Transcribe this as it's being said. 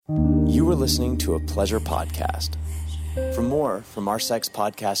You are listening to a Pleasure podcast. For more from our Sex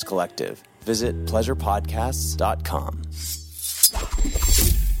Podcast Collective, visit pleasurepodcasts.com.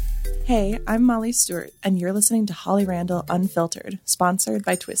 Hey, I'm Molly Stewart, and you're listening to Holly Randall Unfiltered, sponsored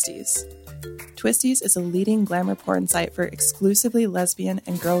by Twisties. Twisties is a leading glamour porn site for exclusively lesbian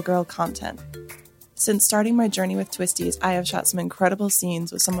and girl content. Since starting my journey with Twisties, I have shot some incredible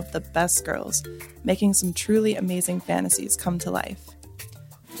scenes with some of the best girls, making some truly amazing fantasies come to life.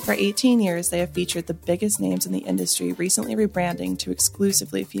 For 18 years, they have featured the biggest names in the industry, recently rebranding to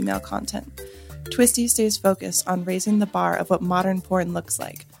exclusively female content. Twisties stays focused on raising the bar of what modern porn looks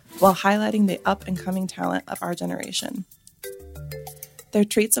like, while highlighting the up-and-coming talent of our generation. Their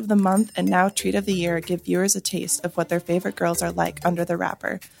Treats of the Month and now Treat of the Year give viewers a taste of what their favorite girls are like under the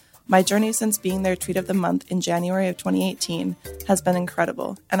wrapper. My journey since being their Treat of the Month in January of 2018 has been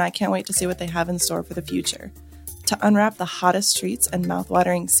incredible, and I can't wait to see what they have in store for the future. To unwrap the hottest treats and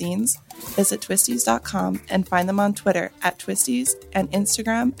mouth-watering scenes, visit Twisties.com and find them on Twitter at Twisties and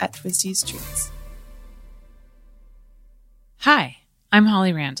Instagram at Twisties Treats. Hi, I'm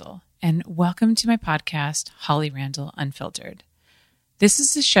Holly Randall, and welcome to my podcast, Holly Randall Unfiltered. This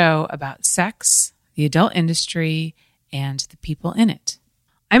is a show about sex, the adult industry, and the people in it.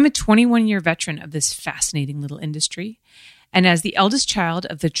 I'm a 21-year veteran of this fascinating little industry, and as the eldest child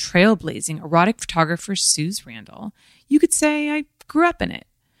of the trailblazing erotic photographer Suze Randall, you could say I grew up in it.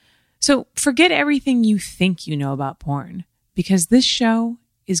 So forget everything you think you know about porn, because this show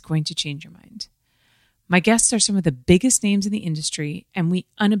is going to change your mind. My guests are some of the biggest names in the industry, and we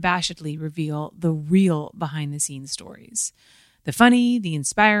unabashedly reveal the real behind-the-scenes stories. The funny, the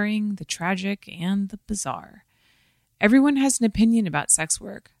inspiring, the tragic, and the bizarre. Everyone has an opinion about sex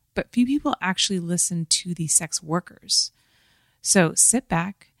work, but few people actually listen to the sex workers. So sit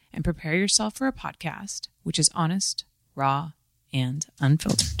back and prepare yourself for a podcast which is honest, raw, and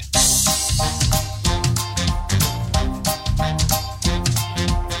unfiltered.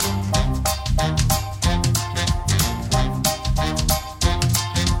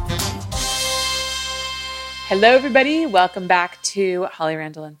 Hello, everybody. Welcome back to Holly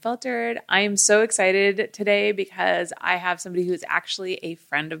Randall Unfiltered. I am so excited today because I have somebody who is actually a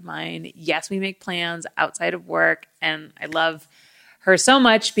friend of mine. Yes, we make plans outside of work, and I love her so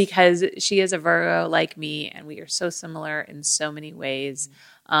much because she is a Virgo like me, and we are so similar in so many ways.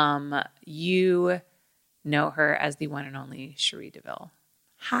 You know her as the one and only Cherie DeVille.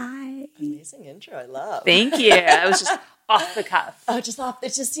 Hi. Amazing intro. I love. Thank you. I was just off the cuff. Oh, just off.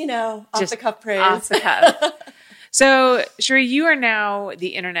 It's just, off the cuff praise. Off the cuff. So, Cherie, you are now the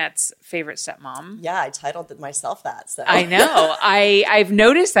internet's favorite stepmom. Yeah, I titled myself that. So I know. I've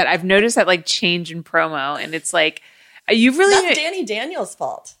noticed that. I've noticed that like change in promo, and it's like you've really. That's Danny Daniels'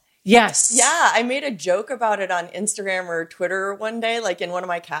 fault. Yes. Yeah, I made a joke about it on Instagram or Twitter one day, like in one of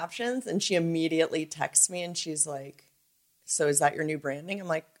my captions, and she immediately texts me and she's like, "So is that your new branding?" I'm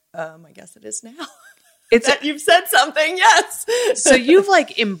like, I guess it is now. It's you've said something, yes. So you've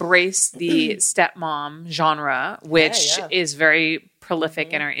like embraced the stepmom genre, which is very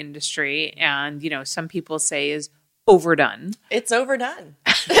prolific in our industry, and some people say is overdone. It's overdone.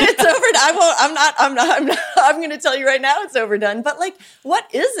 It's overdone. I'm going to tell you right now, it's overdone. But like, what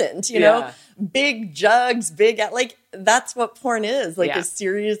isn't? Big jugs, that's what porn is. Like a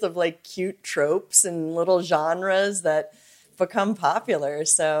series of like cute tropes and little genres that become popular.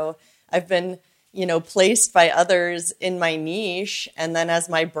 So I've been placed by others in my niche. And then as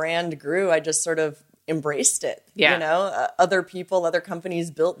my brand grew, I just sort of embraced it. Yeah. Other people, other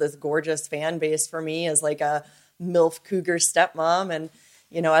companies built this gorgeous fan base for me as like a MILF cougar stepmom. And,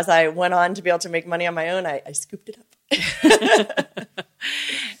 as I went on to be able to make money on my own, I scooped it up.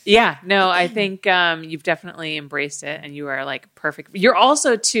 Yeah, no, I think you've definitely embraced it, and you are like perfect. You're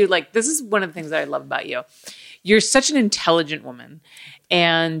also too, like, this is one of the things that I love about you. You're such an intelligent woman,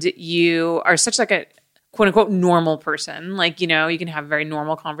 and you are such like a quote unquote normal person. Like, you can have very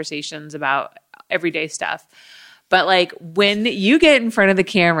normal conversations about everyday stuff. But like when you get in front of the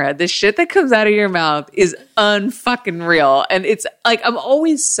camera, the shit that comes out of your mouth is unfucking real. And it's like, I'm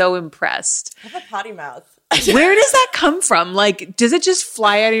always so impressed. I have a potty mouth. Where does that come from? Like, does it just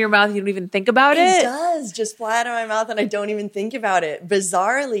fly out of your mouth? You don't even think about it? It does just fly out of my mouth and I don't even think about it.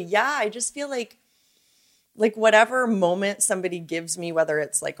 Bizarrely, yeah. I just feel like whatever moment somebody gives me, whether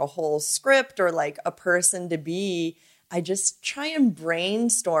it's like a whole script or like a person to be, I just try and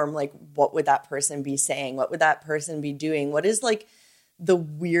brainstorm, like, what would that person be saying? What would that person be doing? What is like the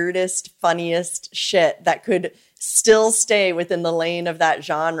weirdest, funniest shit that could still stay within the lane of that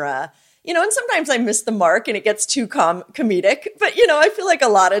genre? and sometimes I miss the mark and it gets too comedic, but I feel like a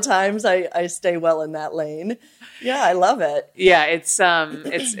lot of times I stay well in that lane. Yeah, I love it. Yeah, it's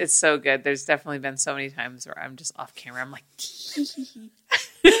so good. There's definitely been so many times where I'm just off camera. I'm like,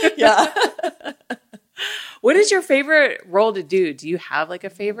 yeah. What is your favorite role to do? Do you have like a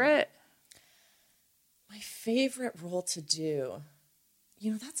favorite? My favorite role to do?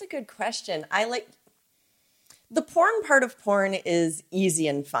 That's a good question. The porn part of porn is easy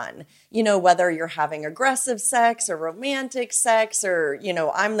and fun. Whether you're having aggressive sex or romantic sex or,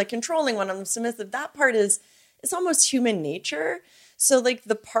 I'm the controlling one, I'm the submissive, that part it's almost human nature. So like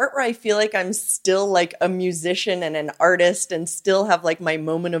the part where I feel like I'm still like a musician and an artist and still have like my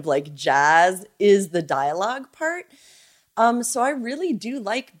moment of like jazz is the dialogue part. So I really do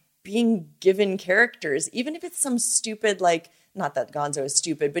like being given characters, even if it's some stupid, like, not that Gonzo is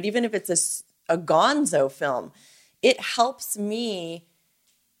stupid, but even if it's a Gonzo film, it helps me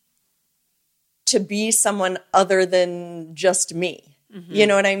to be someone other than just me. Mm-hmm. You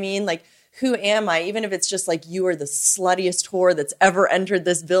know what I mean? Like, who am I? Even if it's just like, you are the sluttiest whore that's ever entered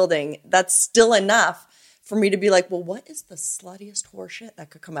this building, that's still enough for me to be like, well, what is the sluttiest whore shit that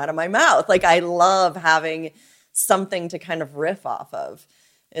could come out of my mouth? Like, I love having something to kind of riff off of.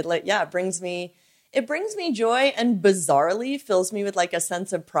 It brings me joy, and bizarrely fills me with like a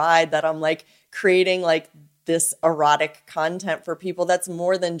sense of pride that I'm like creating like this erotic content for people that's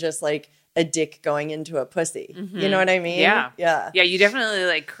more than just like a dick going into a pussy. Mm-hmm. You know what I mean? Yeah. Yeah, you definitely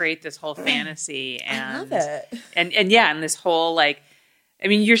like create this whole fantasy and I love it. And this whole like, I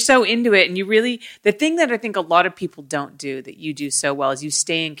mean, you're so into it, and you really, the thing that I think a lot of people don't do that you do so well is you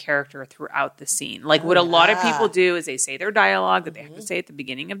stay in character throughout the scene. Like what a lot of people do is they say their dialogue that they have to say at the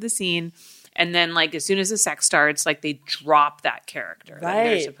beginning of the scene. And then, like, as soon as the sex starts, like, they drop that character that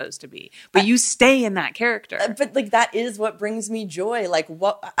they're supposed to be. But you stay in that character. But, like, that is what brings me joy. Like,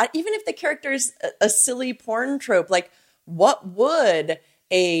 even if the character's a silly porn trope, like, what would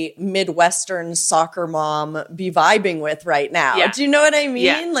a Midwestern soccer mom be vibing with right now? Yeah. Do you know what I mean?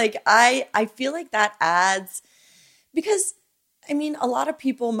 Yeah. Like, I feel like that adds... Because, I mean, a lot of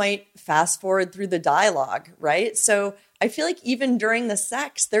people might fast forward through the dialogue, right? So... I feel like even during the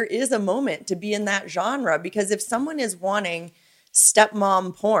sex, there is a moment to be in that genre, because if someone is wanting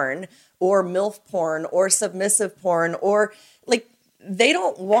stepmom porn or MILF porn or submissive porn, or like they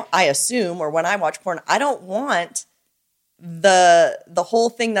don't want, I assume, or when I watch porn, I don't want the whole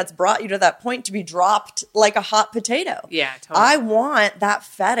thing that's brought you to that point to be dropped like a hot potato. Yeah, totally. I want that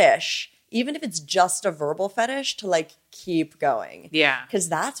fetish, even if it's just a verbal fetish, to like keep going. Yeah. Because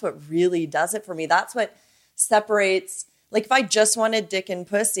that's what really does it for me. That's what separates... Like, if I just wanted dick and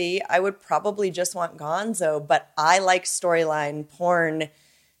pussy, I would probably just want Gonzo. But I like storyline porn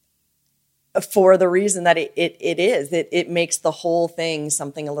for the reason that it makes the whole thing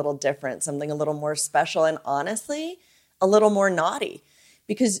something a little different, something a little more special, and honestly, a little more naughty.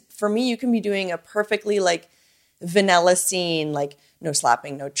 Because for me, you can be doing a perfectly, like, vanilla scene, like, no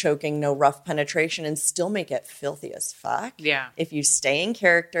slapping, no choking, no rough penetration, and still make it filthy as fuck. Yeah. If you stay in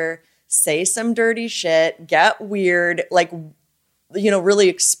character... say some dirty shit, get weird, like, really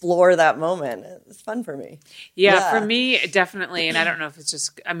explore that moment. It's fun for me. Yeah, for me, definitely. And I don't know if it's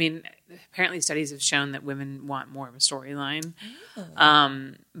just, I mean, apparently studies have shown that women want more of a storyline.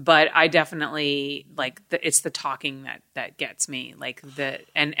 Oh. But I definitely, like, it's the talking that gets me. Like,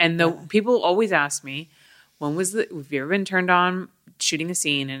 people always ask me, have you ever been turned on shooting a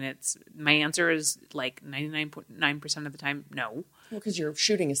scene? And my answer is like 99.9% of the time, no. Well, because you're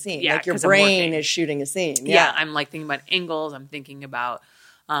shooting a scene. Yeah, like your brain is shooting a scene. Yeah, I'm like thinking about angles. I'm thinking about,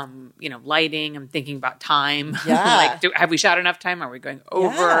 lighting. I'm thinking about time. Yeah. Like, have we shot enough time? Are we going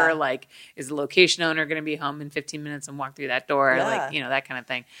over? Yeah. Like, is the location owner going to be home in 15 minutes and walk through that door? Yeah. Like, that kind of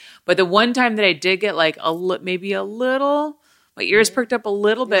thing. But the one time that I did get like maybe a little, my ears perked up a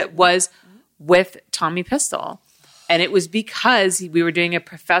little bit was with Tommy Pistol. And it was because we were doing a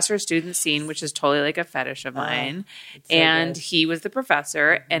professor-student scene, which is totally like a fetish of mine. So and good. He was the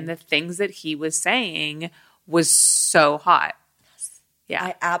professor, and the things that he was saying was so hot. Yes. Yeah.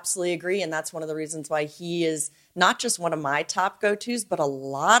 I absolutely agree. And that's one of the reasons why he is not just one of my top go-tos, but a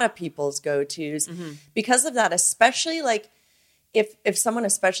lot of people's go-tos. Mm-hmm. Because of that, especially like if someone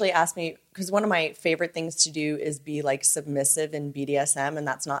especially asked me, because one of my favorite things to do is be like submissive in BDSM, and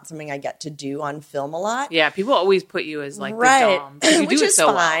that's not something I get to do on film a lot. Yeah, people always put you as like the dom. You which do is it so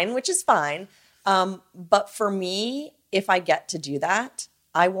fine, well. Which is fine. But for me, if I get to do that,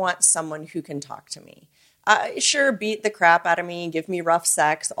 I want someone who can talk to me. Sure, beat the crap out of me, give me rough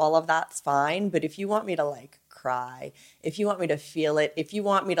sex, all of that's fine. But if you want me to like cry, if you want me to feel it, if you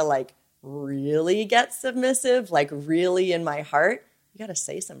want me to like really get submissive, like really in my heart, you got to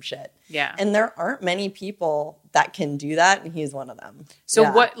say some shit. Yeah. And there aren't many people that can do that. And he's one of them. So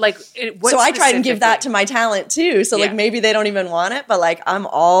what so I try and give that to my talent too. So like maybe they don't even want it, but like I'm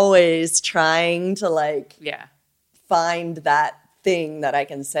always trying to like find that thing that I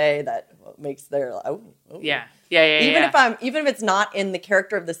can say that makes their even if it's not in the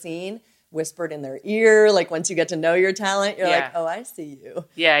character of the scene, whispered in their ear, like once you get to know your talent, you're like, oh, I see you.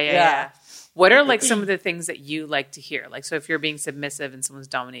 Yeah. What are like some of the things that you like to hear? Like, so if you're being submissive and someone's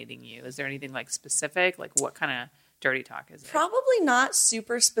dominating you, is there anything like specific? Like what kind of dirty talk is it? Probably not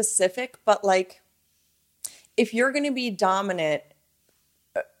super specific, but like if you're going to be dominant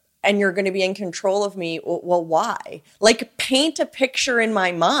and you're going to be in control of me, well, why? Like paint a picture in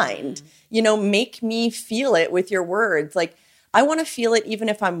my mind, make me feel it with your words. Like I want to feel it even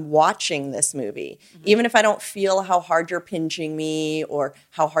if I'm watching this movie, even if I don't feel how hard you're pinching me or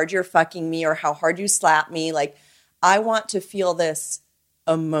how hard you're fucking me or how hard you slap me. Like I want to feel this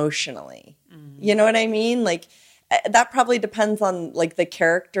emotionally. You know what I mean? Like that probably depends on like the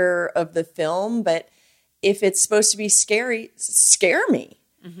character of the film, but if it's supposed to be scary, scare me.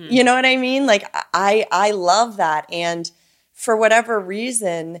 You know what I mean? Like I love that. And for whatever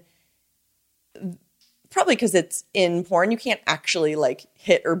reason, probably because it's in porn, you can't actually like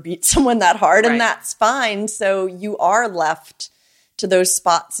hit or beat someone that hard, and that's fine. So you are left to those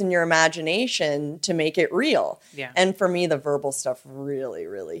spots in your imagination to make it real. Yeah. And for me, the verbal stuff really,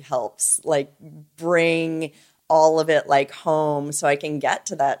 really helps like bring all of it like home so I can get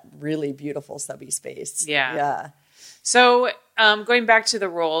to that really beautiful subby space. Yeah. So going back to the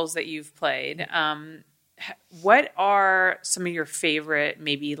roles that you've played, what are some of your favorite,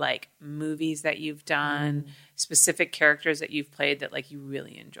 maybe like movies that you've done, specific characters that you've played that like you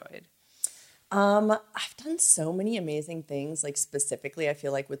really enjoyed? I've done so many amazing things. Like specifically, I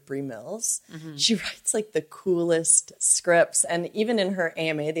feel like with Brie Mills, she writes like the coolest scripts. And even in her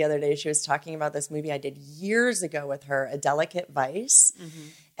AMA the other day, she was talking about this movie I did years ago with her, A Delicate Vice.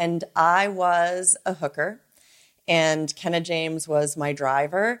 And I was a hooker. And Kenna James was my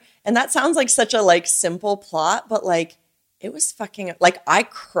driver. And that sounds like such a like simple plot, but like it was fucking like I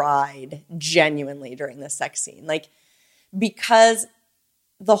cried genuinely during the sex scene. Like because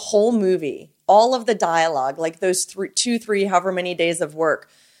the whole movie, all of the dialogue, like those 3, however many days of work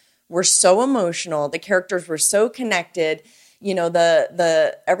were so emotional. The characters were so connected.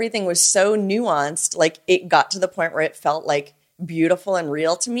 The everything was so nuanced. Like it got to the point where it felt like beautiful and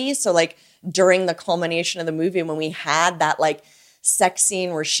real to me. So like during the culmination of the movie, when we had that like sex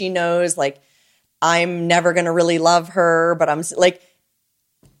scene where she knows like I'm never going to really love her, but I'm like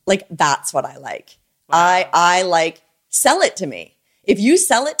that's what I like. Wow. I like sell it to me. If you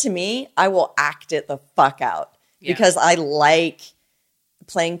sell it to me, I will act it the fuck out because I like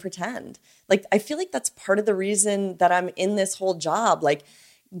playing pretend. Like I feel like that's part of the reason that I'm in this whole job. Like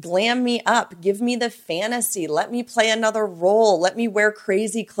glam me up, give me the fantasy, let me play another role, let me wear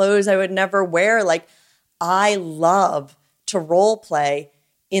crazy clothes I would never wear. Like I love to role play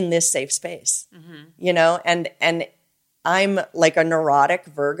in this safe space, and I'm like a neurotic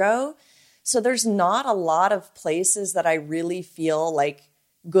Virgo. So there's not a lot of places that I really feel like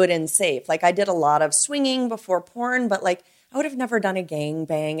good and safe. Like I did a lot of swinging before porn, but like I would have never done a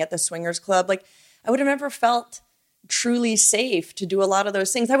gangbang at the swingers club. Like I would have never felt truly safe to do a lot of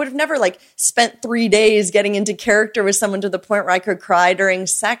those things. I would have never like spent 3 days getting into character with someone to the point where I could cry during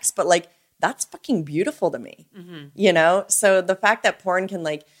sex, but like that's fucking beautiful to me, So the fact that porn can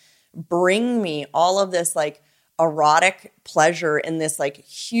like bring me all of this like erotic pleasure in this like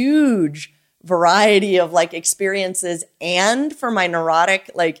huge variety of like experiences, and for my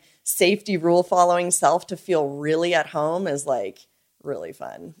neurotic like safety rule following self to feel really at home is like really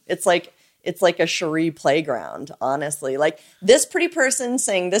fun. It's like a Cherie playground, honestly. Like this pretty person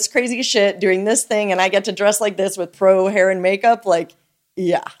saying this crazy shit, doing this thing, and I get to dress like this with pro hair and makeup. Like,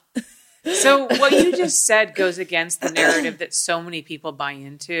 yeah. So what you just said goes against the narrative that so many people buy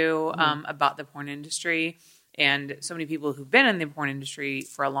into about the porn industry. And so many people who've been in the porn industry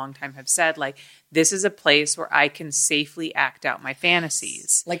for a long time have said, like, this is a place where I can safely act out my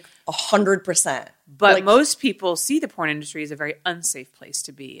fantasies. Like 100%. But like, most people see the porn industry as a very unsafe place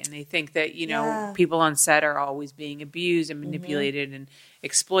to be. And they think that, people on set are always being abused and manipulated and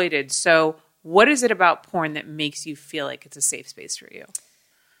exploited. So what is it about porn that makes you feel like it's a safe space for you?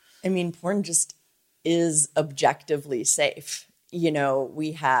 I mean, porn just is objectively safe.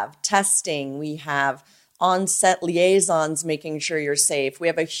 We have testing, we have on-set liaisons making sure you're safe. We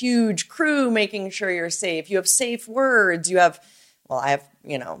have a huge crew making sure you're safe. You have safe words. I'm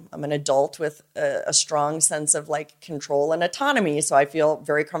an adult with a strong sense of like control and autonomy. So I feel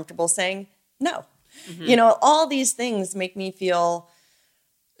very comfortable saying no. All these things make me feel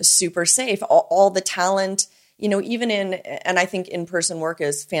super safe. All the talent, you know, even and I think in-person work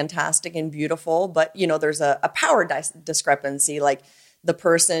is fantastic and beautiful, but, you know, there's a power discrepancy. Like the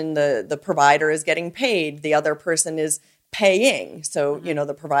person, the provider is getting paid, the other person is paying. So, you know,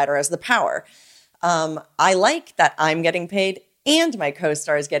 the provider has the power. I like that I'm getting paid and my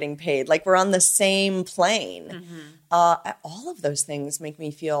co-star is getting paid. Like we're on the same plane. All of those things make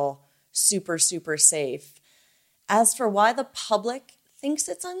me feel super, super safe. As for why the public thinks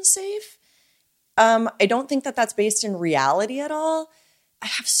it's unsafe, I don't think that that's based in reality at all. I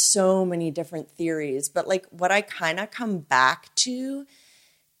have so many different theories, but like what I kind of come back to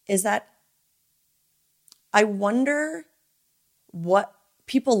is that I wonder what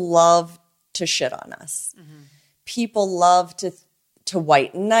people love to shit on us. People love to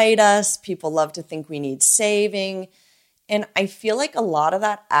white knight us. People love to think we need saving. And I feel like a lot of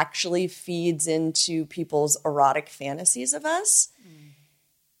that actually feeds into people's erotic fantasies of us.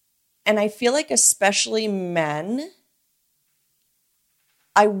 And I feel like especially men,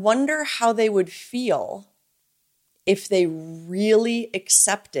 I wonder how they would feel if they really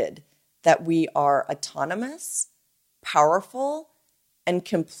accepted that we are autonomous, powerful, and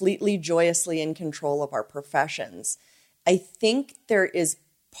completely joyously in control of our professions. I think there is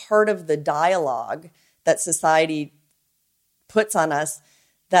part of the dialogue that society puts on us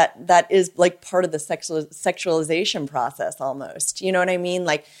that is like part of the sexualization process almost. You know what I mean?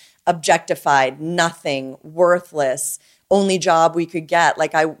 Like objectified, nothing, worthless, only job we could get.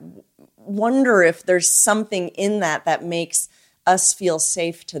 Like I wonder if there's something in that makes us feel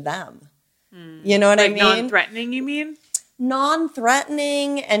safe to them. You know what I mean? Non-threatening, you mean?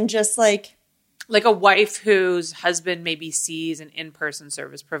 Non-threatening and just like a wife whose husband maybe sees an in-person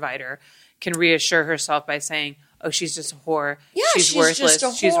service provider can reassure herself by saying, "Oh, she's just a whore. Yeah, she's worthless. Just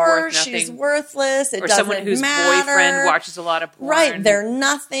a she's whore. worth nothing. She's worthless. It or doesn't someone whose matter. boyfriend watches a lot of porn. Right? They're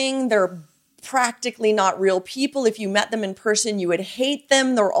nothing. They're practically not real people. If you met them in person, you would hate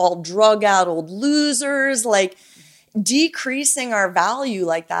them. They're all drug out old losers. Like decreasing our value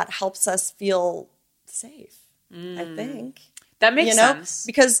like that helps us feel safe. I think that makes sense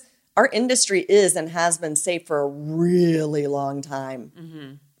because our industry is and has been safe for a really long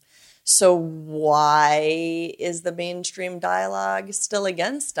time. So why is the mainstream dialogue still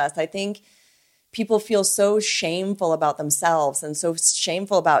against us? I think people feel so shameful about themselves and so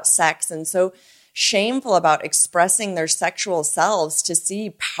shameful about sex and so shameful about expressing their sexual selves to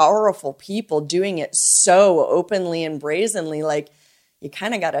see powerful people doing it so openly and brazenly. Like, you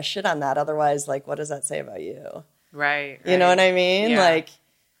kind of got to shit on that. Otherwise, like, what does that say about you? Right. You know what I mean? Yeah. Like,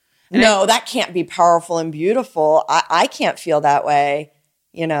 no, that can't be powerful and beautiful. I can't feel that way.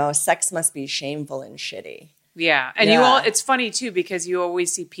 You know, sex must be shameful and shitty. Yeah. And it's funny too, because you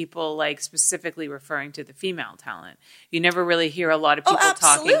always see people like specifically referring to the female talent. You never really hear a lot of people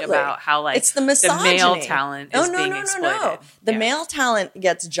talking about how like it's the male talent is being exploited. No. The male talent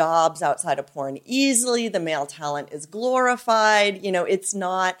gets jobs outside of porn easily. The male talent is glorified. You know, it's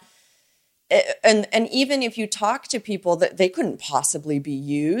not. And even if you talk to people that they couldn't possibly be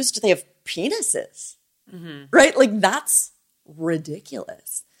used, they have penises, right? Like that's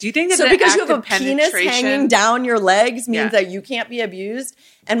ridiculous. Do you think that because you have a penis hanging down your legs means that you can't be abused,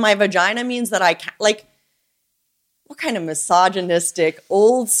 and my vagina means that I can't? Like, what kind of misogynistic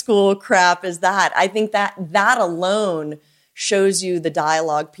old school crap is that? I think that alone shows you the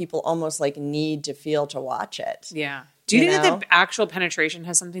dialogue people almost like need to feel to watch it. Yeah. Do you think that the actual penetration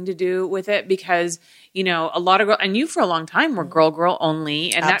has something to do with it? Because, you know, a lot of girls, and you for a long time were girl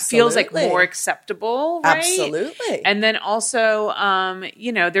only, and that feels like more acceptable, right? Absolutely. And then also,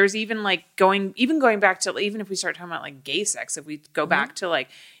 you know, there's even like going back to, even if we start talking about like gay sex, if we go back to like,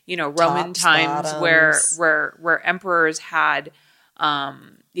 you know, Roman times where emperors had,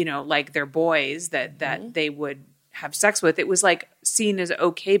 you know, like their boys that they would have sex with, it was like seen as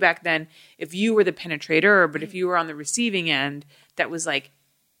okay back then if you were the penetrator, but if you were on the receiving end, that was like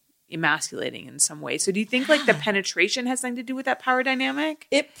emasculating in some way. So do you think like the penetration has something to do with that power dynamic?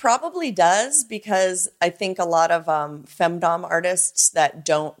 It probably does, because I think a lot of femdom artists that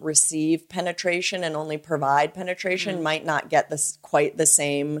don't receive penetration and only provide penetration might not get this quite the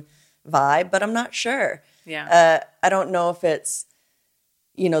same vibe, but I'm not sure. Yeah. I don't know if it's,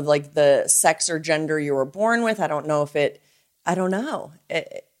 you know, like the sex or gender you were born with. I don't know.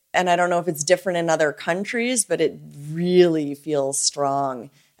 And I don't know if it's different in other countries, but it really feels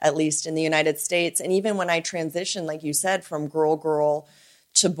strong, at least in the United States. And even when I transitioned, like you said, from girl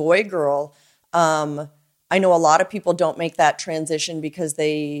to boy-girl, I know a lot of people don't make that transition because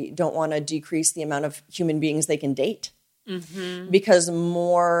they don't want to decrease the amount of human beings they can date. Because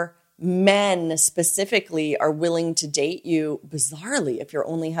more men specifically are willing to date you, bizarrely, if you're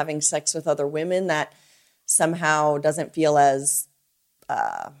only having sex with other women, that somehow doesn't feel as,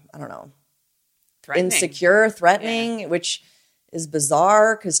 I don't know, insecure, threatening, which is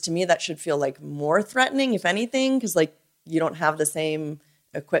bizarre, because to me that should feel like more threatening, if anything, because like you don't have the same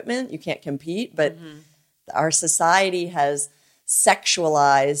equipment, you can't compete. But our society has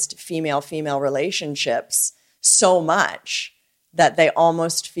sexualized female-female relationships so much that they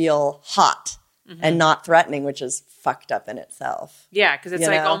almost feel hot and not threatening, which is fucked up in itself. Yeah, because it's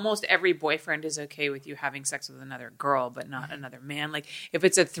like almost every boyfriend is okay with you having sex with another girl, but not another man. Like if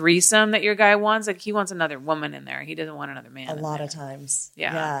it's a threesome that your guy wants, like he wants another woman in there. He doesn't want another man. A lot of times.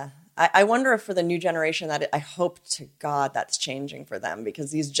 Yeah. I wonder if for the new generation I hope to God that's changing for them,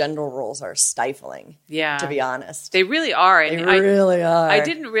 because these gender roles are stifling. Yeah. To be honest. They really are. They really are. I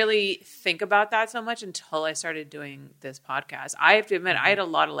didn't really think about that so much until I started doing this podcast. I have to admit, I had a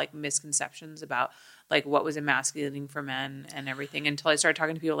lot of like misconceptions about like what was emasculating for men and everything until I started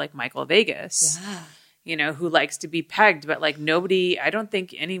talking to people like Michael Vegas. Yeah. You know, who likes to be pegged, but like I don't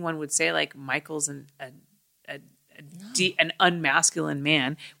think anyone would say like Michael's an unmasculine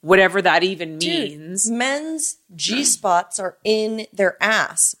man, whatever that even means. Dude, men's G-spots are in their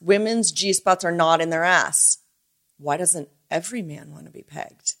ass. Women's G-spots are not in their ass. Why doesn't every man want to be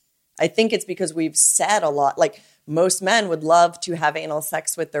pegged? I think it's because we've said a lot, like most men would love to have anal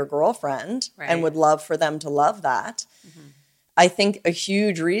sex with their girlfriend and would love for them to love that. Mm-hmm. I think a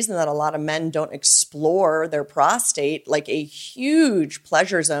huge reason that a lot of men don't explore their prostate, like a huge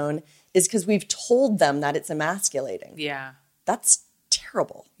pleasure zone, is because we've told them that it's emasculating. Yeah. That's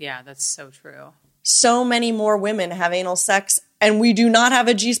terrible. Yeah, that's so true. So many more women have anal sex, and we do not have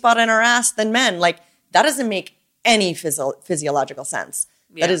a G-spot in our ass than men. Like, that doesn't make any physiological sense.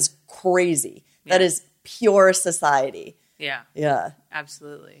 Yeah. That is crazy. Yeah. That is pure society. Yeah. Yeah.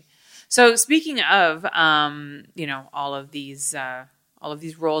 Absolutely. So speaking of, all of these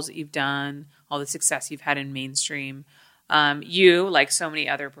roles that you've done, all the success you've had in mainstream, you, like so many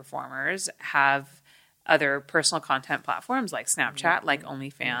other performers, have other personal content platforms like Snapchat, like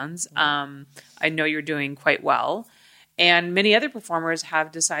OnlyFans. I know you're doing quite well. And many other performers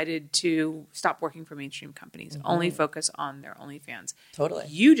have decided to stop working for mainstream companies, only focus on their OnlyFans. Totally.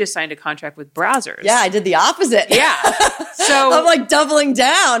 You just signed a contract with Brazzers. Yeah, I did the opposite. Yeah. So I'm like doubling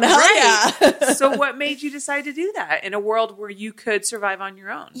down. Hell right. Yeah. So what made you decide to do that in a world where you could survive on your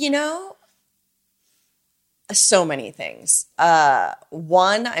own? You know, so many things.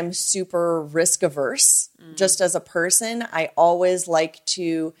 One, I'm super risk averse. Just as a person, I always like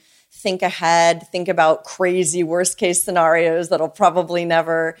to think ahead, think about crazy worst case scenarios that'll probably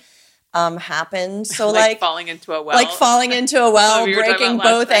never happen. So like falling into a well. Like falling into a well, breaking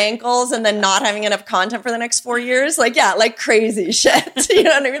both ankles, and then not having enough content for the next 4 years. Like, yeah, like crazy shit. You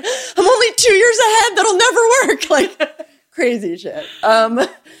know what I mean? I'm only 2 years ahead. That'll never work. Like crazy shit.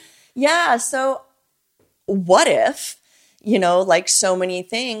 Yeah, so what if, like so many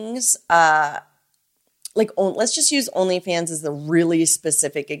things, let's just use OnlyFans as the really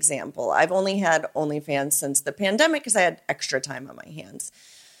specific example. I've only had OnlyFans since the pandemic because I had extra time on my hands.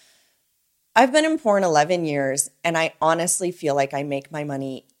 I've been in porn 11 years, and I honestly feel like I make my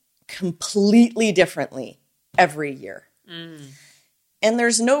money completely differently every year. And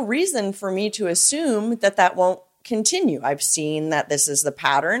there's no reason for me to assume that won't continue. I've seen that this is the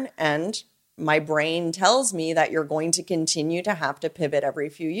pattern, and my brain tells me that you're going to continue to have to pivot every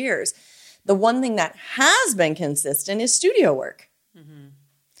few years. The one thing that has been consistent is studio work.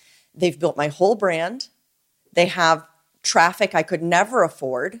 They've built my whole brand. They have traffic I could never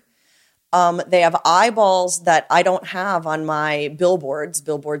afford. They have eyeballs that I don't have on my billboards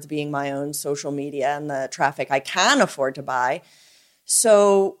being my own social media and the traffic I can afford to buy.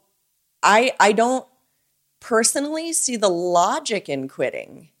 So I don't personally see the logic in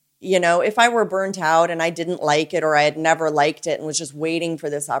quitting. If I were burnt out and I didn't like it, or I had never liked it and was just waiting for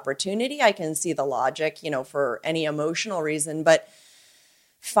this opportunity, I can see the logic, for any emotional reason. But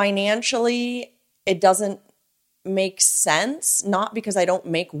financially, it doesn't make sense, not because I don't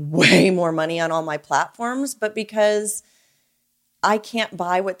make way more money on all my platforms, but because I can't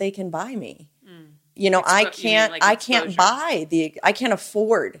buy what they can buy me. I can't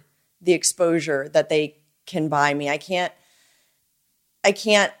afford the exposure that they can buy me. I can't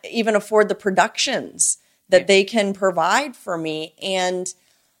even afford the productions that they can provide for me. And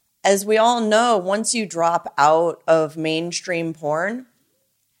as we all know, once you drop out of mainstream porn,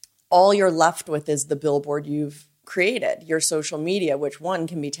 all you're left with is the billboard you've created, your social media, which one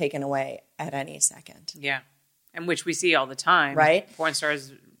can be taken away at any second. Yeah. And which we see all the time. Right? Porn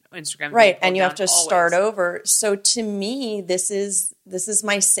stars Instagram. Right. And you have to start over. So to me, this is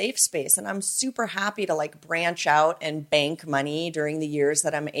my safe space. And I'm super happy to like branch out and bank money during the years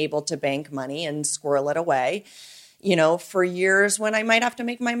that I'm able to bank money and squirrel it away, you know, for years when I might have to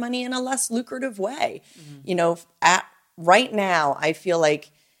make my money in a less lucrative way. You know, right now, I feel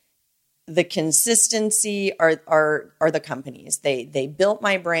like the consistency are the companies. They built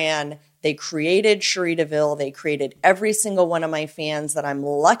my brand. They created Cherie DeVille. They created every single one of my fans that I'm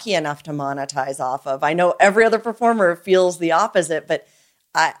lucky enough to monetize off of. I know every other performer feels the opposite, but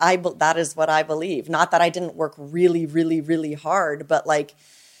I that is what I believe. Not that I didn't work really, really, really hard, but like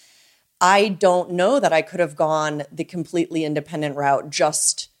I don't know that I could have gone the completely independent route,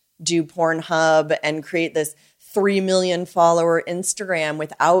 just do Pornhub and create this 3 million follower Instagram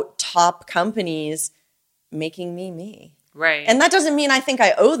without top companies making me. Right. And that doesn't mean I think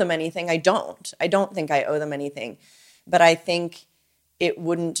I owe them anything. I don't think I owe them anything. But I think it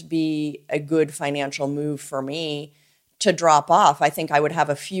wouldn't be a good financial move for me to drop off. I think I would have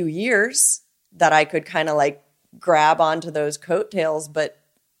a few years that I could kind of like grab onto those coattails, but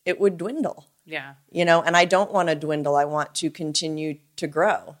it would dwindle. Yeah. You know, and I don't want to dwindle. I want to continue to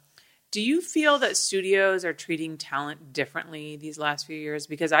grow. Do you feel that studios are treating talent differently these last few years?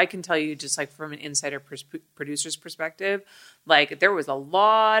 Because I can tell you, just like from an insider producer's perspective, like there was a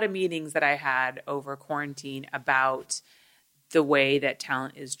lot of meetings that I had over quarantine about the way that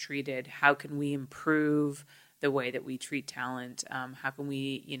talent is treated. How can we improve the way that we treat talent? How can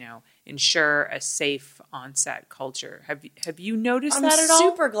we, you know, ensure a safe on-set culture? Have you noticed that at all? I'm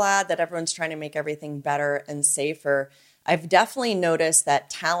super glad that everyone's trying to make everything better and safer. I've definitely noticed that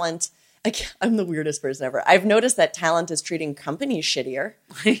talent. I'm the weirdest person ever. I've noticed that talent is treating companies shittier.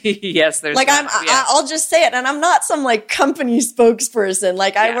 Yes, there's like that. I'll just say it, and I'm not some like company spokesperson.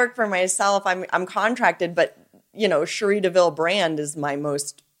 Like I work for myself. I'm contracted, but you know, Cherie DeVille brand is my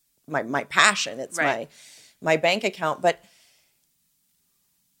passion. It's my bank account. But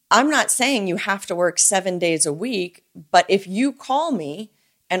I'm not saying you have to work 7 days a week. But if you call me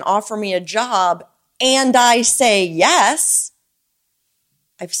and offer me a job and I say yes,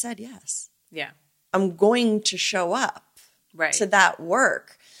 I've said yes. Yeah. I'm going to show up to that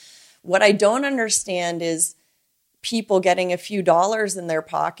work. What I don't understand is people getting a few dollars in their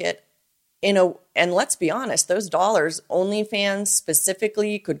pocket and let's be honest, those dollars, OnlyFans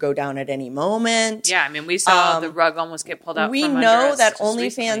specifically, could go down at any moment. Yeah, I mean, we saw the rug almost get pulled out. We from know under us that just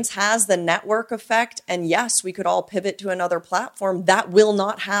OnlyFans recently has the network effect, and yes, we could all pivot to another platform that will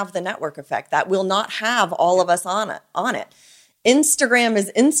not have the network effect. That will not have all of us on it. Instagram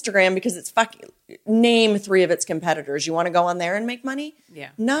is Instagram because it's fucking, name 3 of its competitors. You want to go on there and make money? Yeah.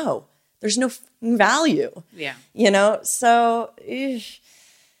 No, there's no value. Yeah. You know, so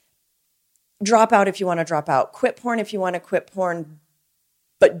drop out if you want to drop out. Quit porn if you want to quit porn.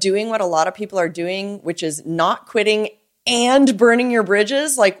 But doing what a lot of people are doing, which is not quitting and burning your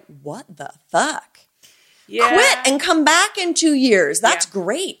bridges, like what the fuck? Yeah. Quit and come back in 2 years. That's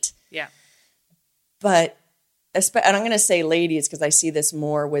great. Yeah. But and I'm going to say ladies because I see this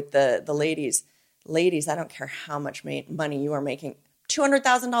more with the ladies. Ladies, I don't care how much money you are making.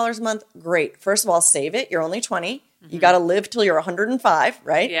 $200,000 a month, great. First of all, save it. You're only 20. Mm-hmm. You got to live till you're 105,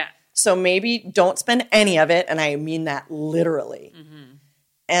 right? Yeah. So maybe don't spend any of it, and I mean that literally. Mm-hmm.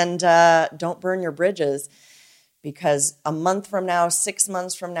 And don't burn your bridges because a month from now, 6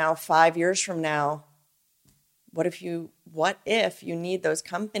 months from now, 5 years from now, what if you need those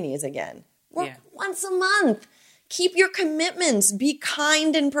companies again? Work once a month. Keep your commitments. Be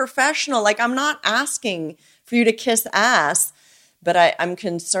kind and professional. Like, I'm not asking for you to kiss ass, but I'm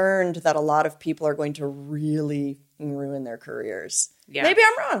concerned that a lot of people are going to really ruin their careers. Yeah. Maybe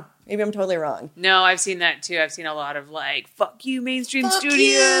I'm wrong. Maybe I'm totally wrong. No, I've seen that too. I've seen a lot of like, fuck you, mainstream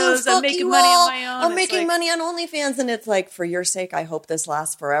studios. I'm making money on my own. I'm making money on OnlyFans. And it's like, for your sake, I hope this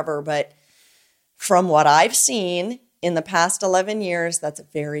lasts forever. But from what I've seen in the past 11 years, that's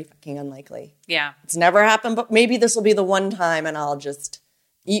very fucking unlikely. Yeah. It's never happened, but maybe this will be the one time and I'll just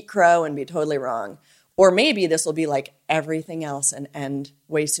eat crow and be totally wrong. Or maybe this will be like everything else and end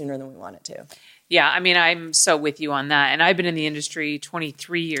way sooner than we want it to. Yeah, I mean, I'm so with you on that. And I've been in the industry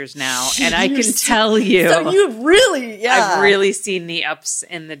 23 years now, and I can tell you. So you've really, I've really seen the ups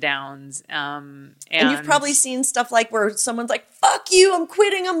and the downs. And you've probably seen stuff like where someone's like, fuck you, I'm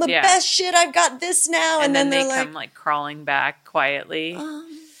quitting, I'm the best shit, I've got this now. And then they come like crawling back quietly.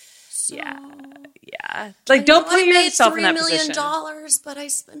 Yeah. Like, don't put yourself in that position. I made $3 million, but I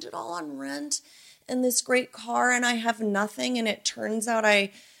spent it all on rent and this great car, and I have nothing, and it turns out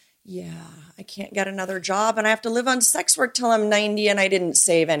I can't get another job, and I have to live on sex work till I'm 90, and I didn't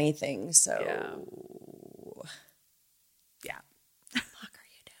save anything. So, yeah. What the fuck are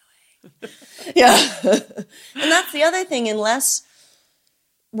you Yeah. And that's the other thing, unless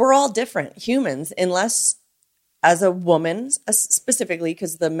we're all different humans, unless as a woman specifically,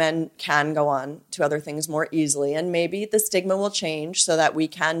 because the men can go on to other things more easily, and maybe the stigma will change so that we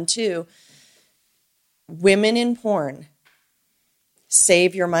can too. Women in porn,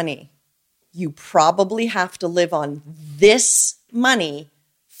 save your money. You probably have to live on this money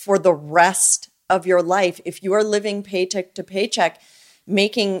for the rest of your life. If you are living paycheck to paycheck,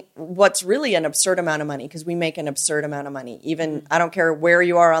 making what's really an absurd amount of money, because we make an absurd amount of money. Even, I don't care where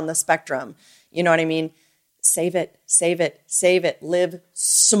you are on the spectrum. You know what I mean? Save it, save it, save it. Live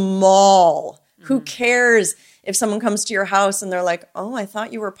small. Mm-hmm. Who cares if someone comes to your house and they're like, oh, I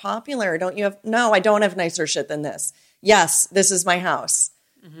thought you were popular. Don't you have? No, I don't have nicer shit than this. Yes, this is my house.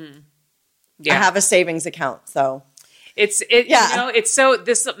 Mm-hmm. Yeah. I have a savings account. So it's so,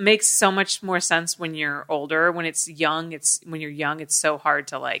 this makes so much more sense when you're older. When you're young, it's so hard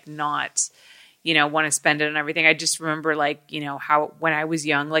to like not, want to spend it on everything. I just remember how when I was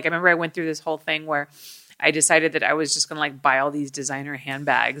young, I remember I went through this whole thing where I decided that I was just going to buy all these designer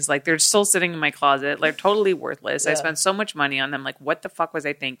handbags. They're still sitting in my closet, totally worthless. Yeah. I spent so much money on them. What the fuck was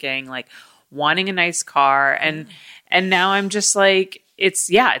I thinking? Wanting a nice car. And now I'm just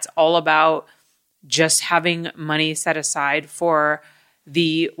it's all about just having money set aside for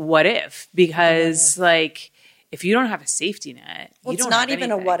the what if, because if you don't have a safety net, you don't have anything. It's not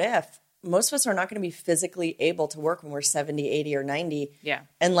even a what if. Most of us are not going to be physically able to work when we're 70, 80, or 90. Yeah.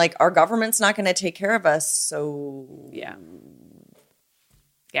 And our government's not going to take care of us. So yeah.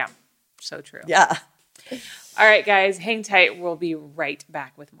 Yeah. So true. Yeah. All right, guys, hang tight. We'll be right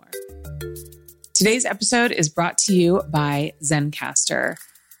back with more. Today's episode is brought to you by Zencastr.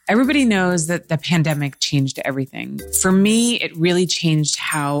 Everybody knows that the pandemic changed everything. For me, it really changed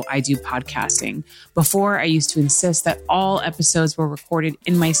how I do podcasting. Before, I used to insist that all episodes were recorded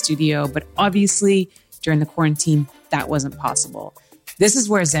in my studio, but obviously during the quarantine, that wasn't possible. This is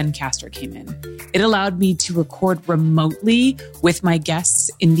where Zencastr came in. It allowed me to record remotely with my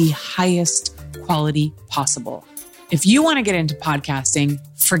guests in the highest quality possible. If you want to get into podcasting,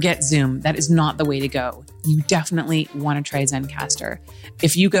 forget Zoom. That is not the way to go. You definitely want to try Zencastr.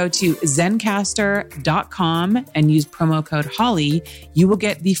 If you go to zencastr.com and use promo code Holly, you will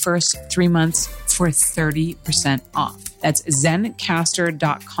get the first 3 months for 30% off. That's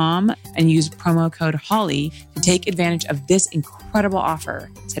zencastr.com and use promo code Holly to take advantage of this incredible offer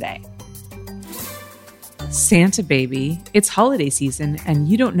today. Santa baby, it's holiday season and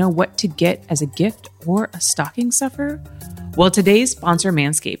you don't know what to get as a gift or a stocking stuffer? Well, today's sponsor,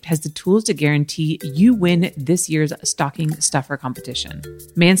 Manscaped, has the tools to guarantee you win this year's stocking stuffer competition.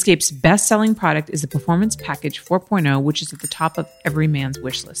 Manscaped's best-selling product is the Performance Package 4.0, which is at the top of every man's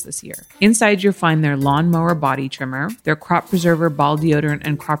wish list this year. Inside, you'll find their Lawnmower Body Trimmer, their Crop Preserver Ball Deodorant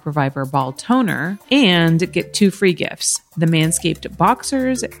and Crop Reviver Ball Toner, and get 2 free gifts, the Manscaped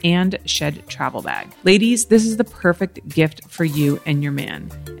Boxers and Shed Travel Bag. Ladies, this is the perfect gift for you and your man.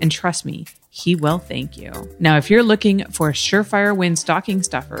 And trust me, he will thank you. Now, if you're looking for surefire win stocking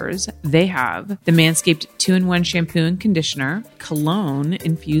stuffers, they have the Manscaped 2-in-1 shampoo and conditioner, cologne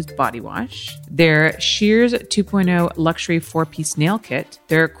infused body wash, their Shears 2.0 luxury 4-piece nail kit,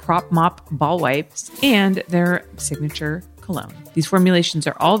 their Crop Mop ball wipes, and their signature cologne. These formulations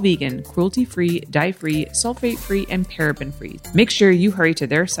are all vegan, cruelty-free, dye-free, sulfate-free, and paraben-free. Make sure you hurry to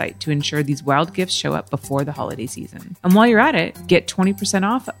their site to ensure these wild gifts show up before the holiday season. And while you're at it, get 20%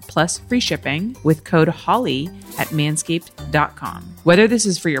 off plus free shipping with code HOLLY at manscaped.com. Whether this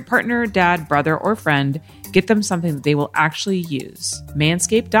is for your partner, dad, brother, or friend, get them something that they will actually use.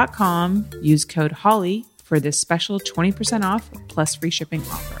 Manscaped.com. Use code HOLLY for this special 20% off plus free shipping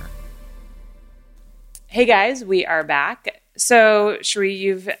offer. Hey guys, we are back. So, Sheree,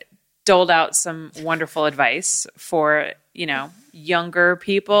 you've doled out some wonderful advice for, younger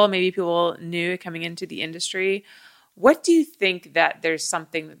people, maybe people new coming into the industry. What do you think that there's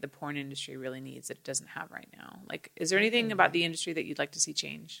something that the porn industry really needs that it doesn't have right now? Is there anything about the industry that you'd like to see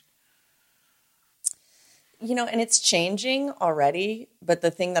change? And it's changing already, but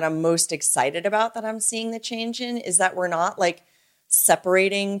the thing that I'm most excited about that I'm seeing the change in is that we're not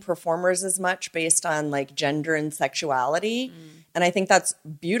separating performers as much based on gender and sexuality. And I think that's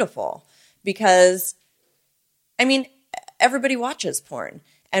beautiful because, everybody watches porn.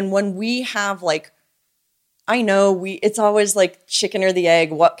 And when we have it's always chicken or the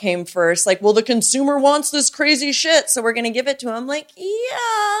egg, what came first? Well, the consumer wants this crazy shit, so we're going to give it to them.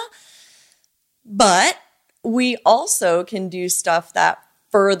 Yeah. But we also can do stuff that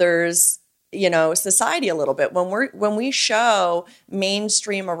furthers society a little bit. When we show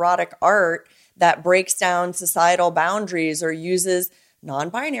mainstream erotic art that breaks down societal boundaries or uses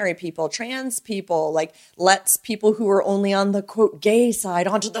non-binary people, trans people, like lets people who are only on the quote gay side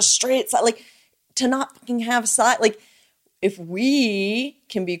onto the straight side, like to not fucking have side. Like if we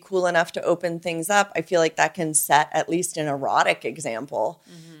can be cool enough to open things up, I feel like that can set at least an erotic example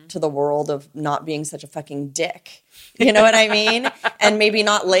to the world of not being such a fucking dick. You know what I mean? And maybe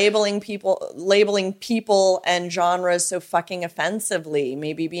not labeling people and genres so fucking offensively.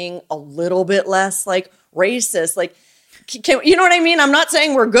 Maybe being a little bit less like racist. Like, you know what I mean? I'm not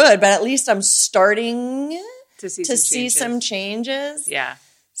saying we're good, but at least I'm starting to see some changes. Yeah.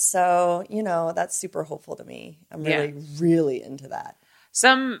 So, you know, that's super hopeful to me. I'm really, really into that.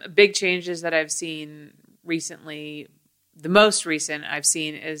 Some big changes that I've seen recently, the most recent I've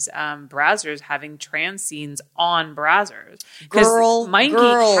seen is browsers having trans scenes on browsers. Girl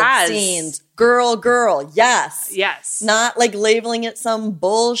scenes. Girl. Yes. Yes. Not like labeling it some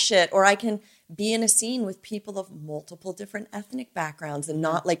bullshit. Or I can be in a scene with people of multiple different ethnic backgrounds and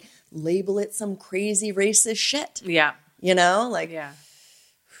not like label it some crazy racist shit. Yeah. You know? Like, yeah.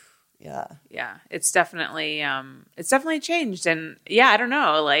 Yeah. It's definitely changed. And yeah, I don't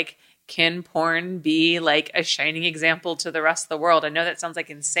know, like, can porn be like a shining example to the rest of the world? I know that sounds like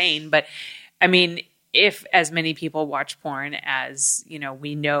insane, but I mean, if as many people watch porn as, you know,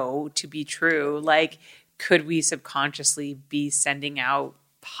 we know to be true, like, could we subconsciously be sending out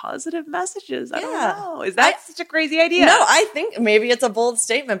positive messages? I don't know. Is that such a crazy idea? No, I think maybe it's a bold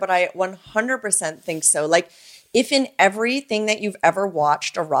statement, but I 100% think so. Like, if in everything that you've ever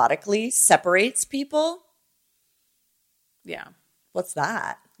watched erotically separates people, what's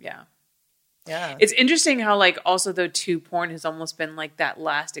that? Yeah. It's interesting how, like, also though too, porn has almost been like that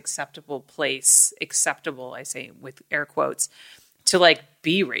last acceptable, I say with air quotes, to like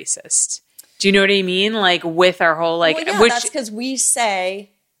be racist. Do you know what I mean? Like with our whole like, that's because we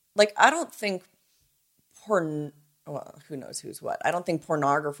say, like, I don't think porn. Well, who knows who's what? I don't think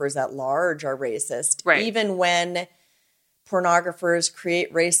pornographers at large are racist. Right. Even when pornographers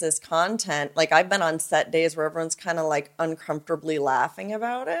create racist content, like I've been on set days where everyone's kind of like uncomfortably laughing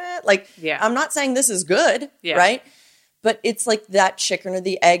about it. Like, I'm not saying this is good, right? But it's like that chicken or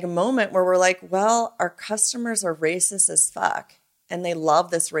the egg moment where we're like, well, our customers are racist as fuck and they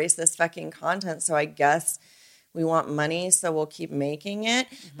love this racist fucking content. So I guess we want money, so we'll keep making it.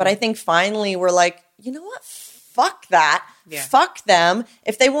 Mm-hmm. But I think finally we're like, you know what? Fuck that. Yeah. Fuck them.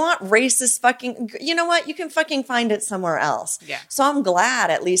 If they want racist fucking, you know what? You can fucking find it somewhere else. Yeah. So I'm glad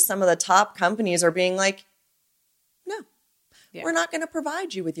at least some of the top companies are being like, no, we're not going to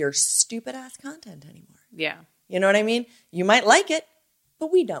provide you with your stupid ass content anymore. Yeah. You know what I mean? You might like it,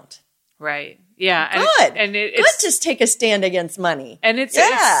 but we don't. Right. Yeah. Good. And it's good to take a stand against money. And it's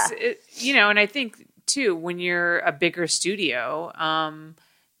you know, and I think too, when you're a bigger studio,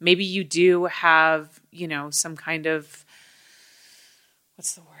 maybe you do have, you know, some kind of,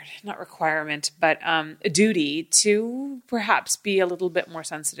 what's the word? Not requirement, but a duty to perhaps be a little bit more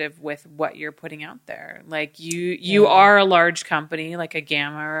sensitive with what you're putting out there. Like you are a large company, like a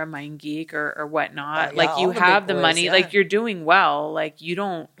Gamma or a MindGeek or whatnot. Like you have the money, like you're doing well. Like you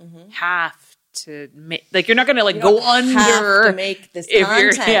don't have to make, like you're not going to like go under. Have to make this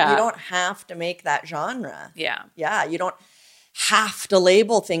content. You don't have to make that genre. Yeah. You don't have to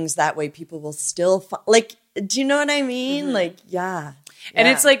label things that way. People will still like, do you know what I mean? Mm-hmm. Like, and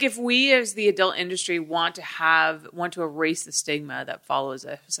it's like, if we as the adult industry want to erase the stigma that follows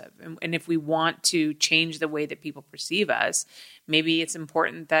us, and if we want to change the way that people perceive us, maybe it's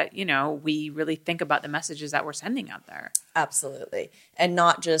important that, you know, we really think about the messages that we're sending out there. Absolutely. And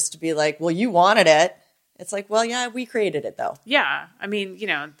not just to be like, well, you wanted it. It's like, well, yeah, we created it though. Yeah. I mean, you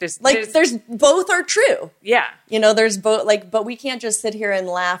know, there's both are true. Yeah. You know, there's both, like, but we can't just sit here and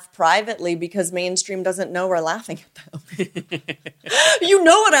laugh privately because mainstream doesn't know we're laughing at them. You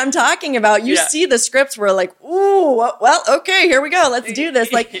know what I'm talking about. You see the scripts where like, ooh, well, okay, here we go. Let's do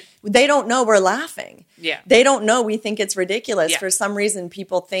this. Like, they don't know we're laughing. Yeah. They don't know we think it's ridiculous. Yeah. For some reason,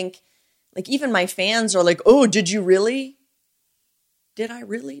 people think, like, even my fans are like, oh, did you really? Did I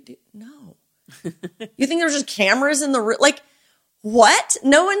really do? No. You think there's just cameras in the room? Like, what?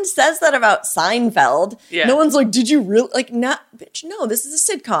 No one says that about Seinfeld. Yeah. No one's like, did you really? Like, bitch, no, this is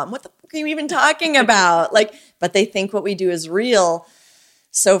a sitcom. What the fuck are you even talking about? Like, but they think what we do is real.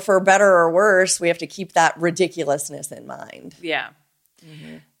 So for better or worse, we have to keep that ridiculousness in mind. Yeah.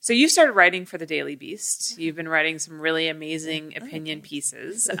 Mm-hmm. So you started writing for the Daily Beast. You've been writing some really amazing opinion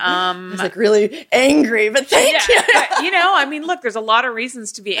pieces. I was like really angry, but thank you. You know, I mean, look, there's a lot of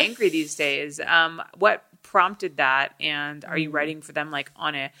reasons to be angry these days. What prompted that? And are you writing for them like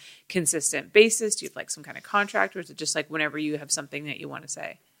on a consistent basis? Do you have like some kind of contract, or is it just like whenever you have something that you want to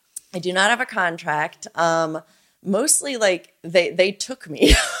say? I do not have a contract. mostly like they took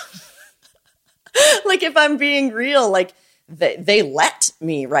me. Like if I'm being real, like they let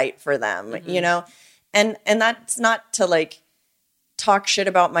me write for them, you know? And that's not to like talk shit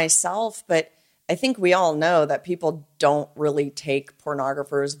about myself, but I think we all know that people don't really take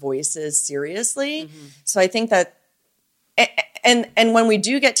pornographers' voices seriously. So I think that, and when we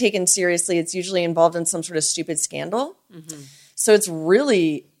do get taken seriously, it's usually involved in some sort of stupid scandal. So it's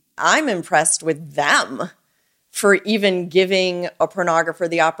really, I'm impressed with them for even giving a pornographer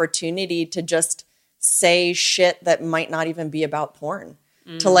the opportunity to just say shit that might not even be about porn.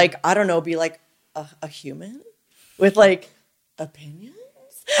 To like, I don't know, be like a human with like opinions.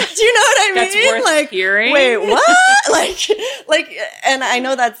 Do you know what I mean? That's worth like, hearing. Wait, what? like, and I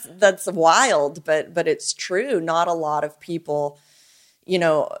know that's wild, but it's true. Not a lot of people, you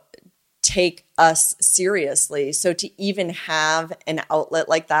know, take us seriously. So to even have an outlet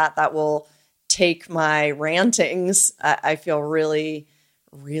like that will take my rantings, I feel really,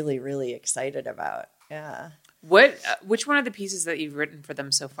 really, really excited about. Yeah. Which one of the pieces that you've written for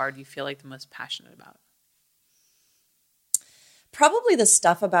them so far do you feel like the most passionate about? Probably the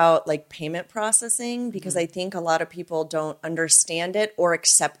stuff about like payment processing, because I think a lot of people don't understand it or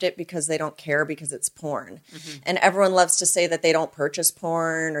accept it because they don't care because it's porn. And everyone loves to say that they don't purchase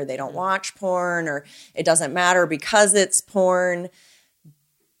porn or they don't watch porn or it doesn't matter because it's porn.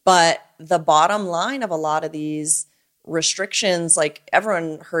 But the bottom line of a lot of these restrictions, like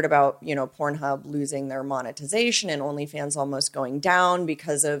everyone heard about, you know, Pornhub losing their monetization and OnlyFans almost going down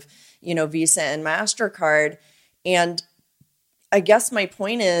because of, you know, Visa and MasterCard. And I guess my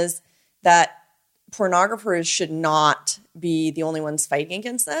point is that pornographers should not be the only ones fighting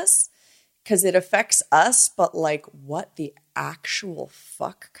against this because it affects us. But like, what the actual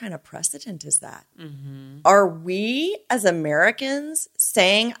fuck kind of precedent is that? Are we as Americans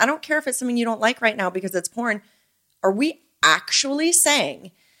saying, I don't care if it's something you don't like right now because it's porn, are we actually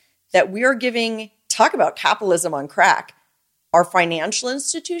saying that we are giving, talk about capitalism on crack, our financial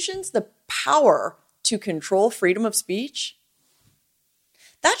institutions the power to control freedom of speech?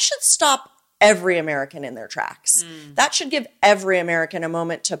 That should stop every American in their tracks. That should give every American a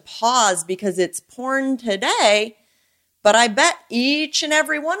moment to pause because it's porn today, but I bet each and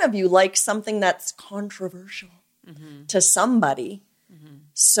every one of you likes something that's controversial to somebody.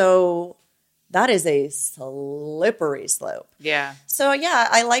 So that is a slippery slope. Yeah. So yeah,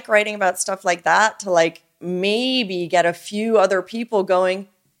 I like writing about stuff like that to like maybe get a few other people going,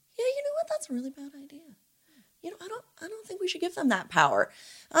 yeah, you know what? That's a really bad idea. You know, I don't think we should give them that power.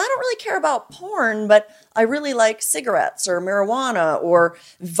 I don't really care about porn, but I really like cigarettes or marijuana or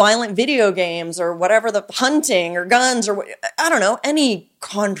violent video games or whatever, the hunting or guns or I don't know, any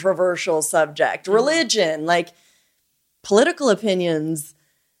controversial subject, religion, like political opinions.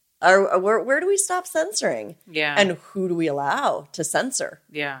 Where do we stop censoring? Yeah. And who do we allow to censor?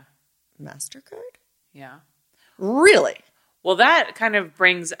 Yeah. MasterCard? Yeah. Really? Well, that kind of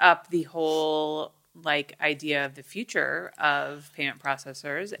brings up the whole like idea of the future of payment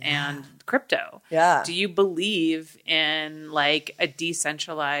processors and crypto. Yeah. Do you believe in like a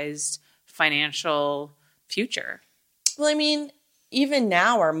decentralized financial future? Well, I mean, even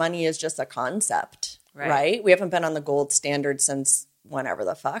now our money is just a concept, right? We haven't been on the gold standard since whenever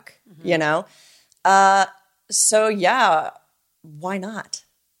the fuck, you know? So yeah, why not?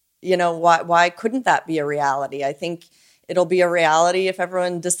 You know, why couldn't that be a reality? I think it'll be a reality if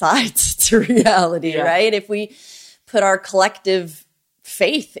everyone decides it's a reality, right? If we put our collective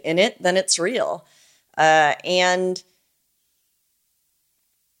faith in it, then it's real. And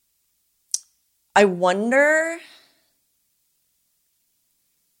I wonder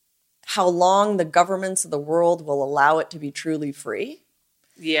how long the governments of the world will allow it to be truly free.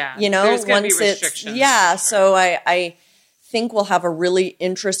 Yeah. You know, there's gonna once be restrictions. yeah. So I think we'll have a really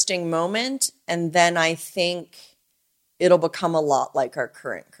interesting moment. And then I think it'll become a lot like our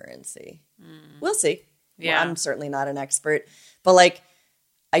current currency. We'll see. Yeah. Well, I'm certainly not an expert, but like,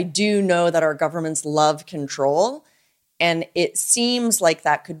 I do know that our governments love control. And it seems like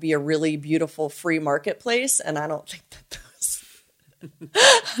that could be a really beautiful free marketplace. And I don't think that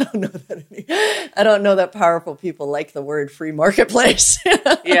I don't know that powerful people like the word free marketplace.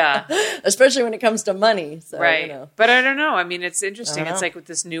 Yeah. Especially when it comes to money. So, right. You know. But I don't know. I mean, it's interesting. It's like with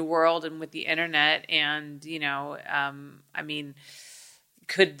this new world and with the internet and, you know, I mean,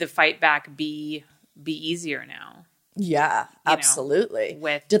 could the fight back be easier now? Yeah, absolutely.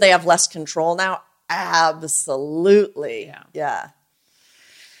 With do they have less control now? Absolutely. Yeah.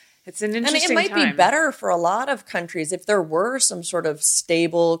 It's an interesting And it might be better for a lot of countries if there were some sort of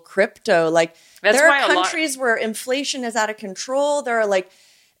stable crypto. Like there are countries where inflation is out of control. There are like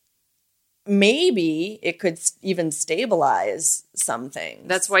maybe it could even stabilize some things.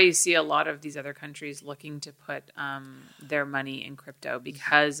 That's why you see a lot of these other countries looking to put their money in crypto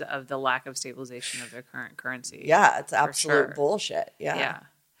because of the lack of stabilization of their current currency. Yeah, it's absolute bullshit. Yeah.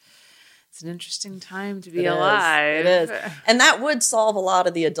 It's an interesting time to be alive. It is. And that would solve a lot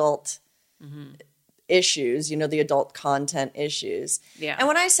of the adult issues, the adult content issues. Yeah. And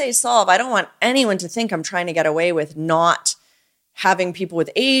when I say solve, I don't want anyone to think I'm trying to get away with not having people with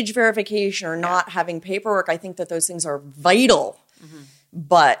age verification or not having paperwork. I think that those things are vital.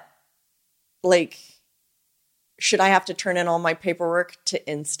 But like, should I have to turn in all my paperwork to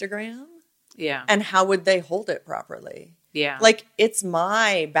Instagram? Yeah. And how would they hold it properly? Yeah. Like, it's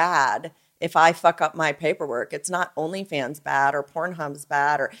my bad if I fuck up my paperwork. It's not OnlyFans bad or Pornhub's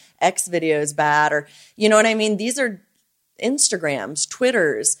bad or X videos bad or, you know what I mean? These are Instagrams,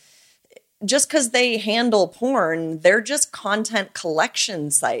 Twitters. Just because they handle porn, they're just content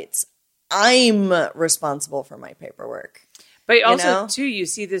collection sites. I'm responsible for my paperwork. But also, too, you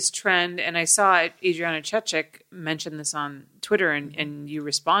see this trend, and I saw Adriana Chechik mention this on Twitter, and you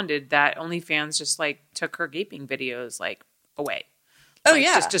responded that OnlyFans just like took her gaping videos like away. Oh, like,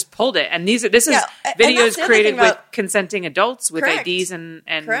 yeah. Just pulled it. And this is videos created with consenting adults with IDs and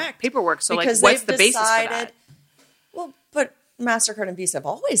paperwork. So because like, what's the basis for that? Well, but MasterCard and Visa have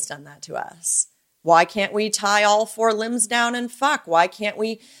always done that to us. Why can't we tie all 4 limbs down and fuck? Why can't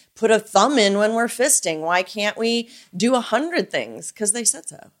we put a thumb in when we're fisting? Why can't we do 100 things? Because they said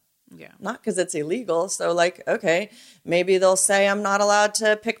so. Yeah. Not because it's illegal. So like, okay, maybe they'll say I'm not allowed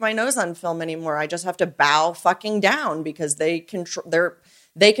to pick my nose on film anymore. I just have to bow fucking down because they control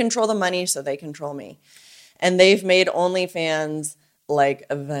the money, so they control me. And they've made OnlyFans like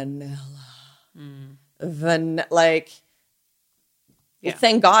vanilla. Well,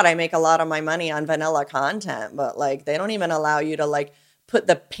 thank God I make a lot of my money on vanilla content, but like they don't even allow you to like put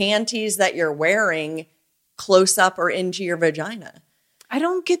the panties that you're wearing close up or into your vagina. I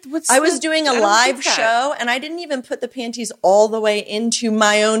don't get I was doing a live show and I didn't even put the panties all the way into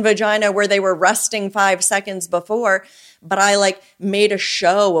my own vagina where they were resting 5 seconds before, but I like made a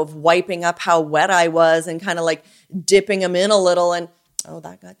show of wiping up how wet I was and kind of like dipping them in a little, and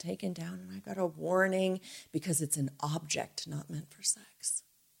that got taken down and I got a warning because it's an object not meant for sex.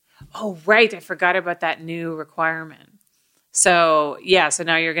 Oh, right. I forgot about that new requirement. So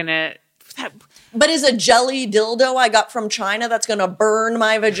now you're going to... But is a jelly dildo I got from China that's going to burn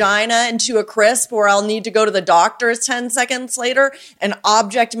my vagina into a crisp or I'll need to go to the doctor's 10 seconds later an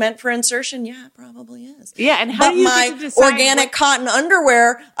object meant for insertion? Yeah, it probably is. Yeah, and how do you my get to decide organic cotton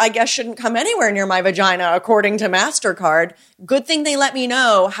underwear, I guess, shouldn't come anywhere near my vagina according to MasterCard. Good thing they let me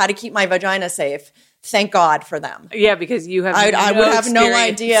know how to keep my vagina safe. Thank God for them. Yeah, because you have I would have no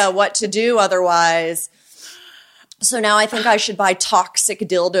idea what to do otherwise. So now I think I should buy toxic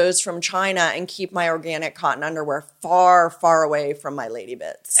dildos from China and keep my organic cotton underwear far, far away from my lady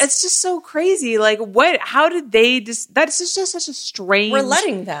bits. It's just so crazy. Like, what? How did they just... That's just such a strange... We're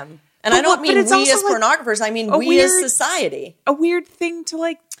letting them. And I don't mean we as pornographers. I mean we as society. A weird thing to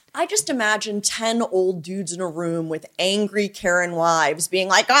like... I just imagine 10 old dudes in a room with angry Karen wives being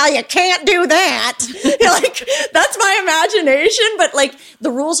like, you can't do that. Like, that's my imagination. But like,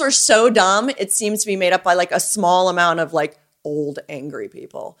 the rules are so dumb. It seems to be made up by like a small amount of like old angry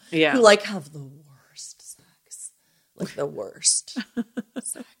people who like have the worst sex. Like the worst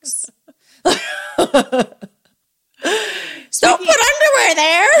sex. Don't put underwear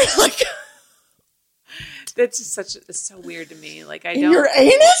there. Like... That's just it's so weird to me. Like I don't. Your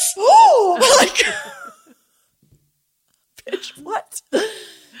anus? Oh, like, bitch, what?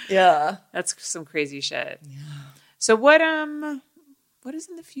 Yeah, that's some crazy shit. Yeah. So what is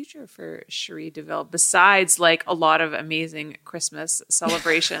in the future for Cherie DeVille besides like a lot of amazing Christmas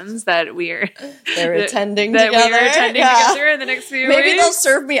celebrations that they're attending together in the next few weeks? Maybe weeks? They'll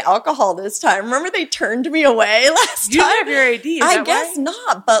serve me alcohol this time. Remember they turned me away last time? You have your ID. I guess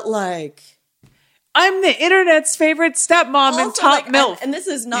not, but like. I'm the internet's favorite stepmom also, and top MILF. And this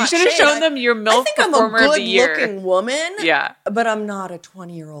is not. You should have shown them your MILF performer of the year. I think I'm a good-looking woman. Yeah, but I'm not a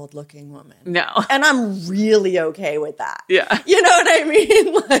 20-year-old looking woman. No, and I'm really okay with that. Yeah, you know what I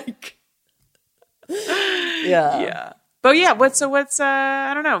mean? Like, yeah. But yeah, what's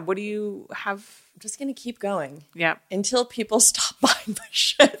I don't know. What do you have? I'm just gonna keep going. Yeah, until people stop buying my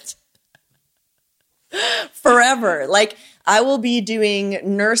shit. Forever. Like, I will be doing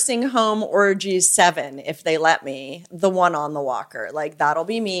Nursing Home Orgies 7 if they let me. The one on the walker. Like, that'll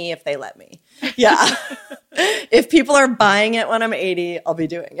be me if they let me. Yeah. If people are buying it when I'm 80, I'll be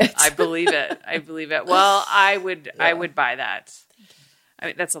doing it. I believe it. Well, I would buy that. I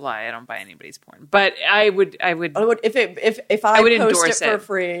mean, that's a lie. I don't buy anybody's porn, but I would if I would endorse it for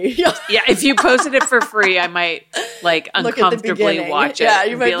free. Yeah, if you posted it for free, I might like uncomfortably watch it. Yeah,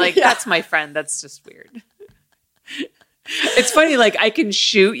 you might be like, that's my friend. That's just weird. It's funny, like I can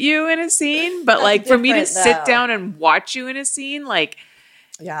shoot you in a scene, but like for me to sit down and watch you in a scene, like,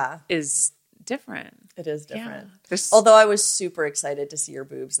 is different. It is different. Yeah. Although I was super excited to see your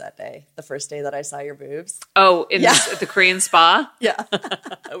boobs that day, the first day that I saw your boobs. Oh, at the Korean spa? Yeah.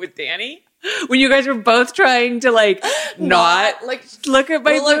 With Danny? When you guys were both trying to like not like look at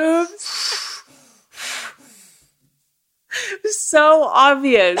my boobs. It was so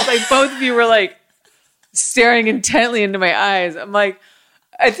obvious. Like both of you were like staring intently into my eyes. I'm like,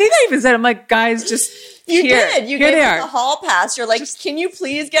 I think I even said, I'm like, guys, just You did. You gave me the hall pass. You're like, can you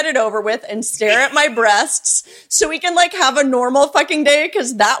please get it over with and stare at my breasts so we can like have a normal fucking day?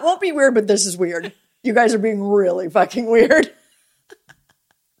 Because that won't be weird, but this is weird. You guys are being really fucking weird.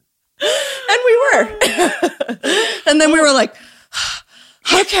 And we were. And then we were like,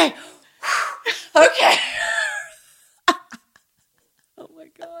 okay. Okay. Oh my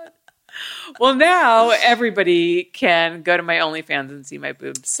God. Well, now everybody can go to my OnlyFans and see my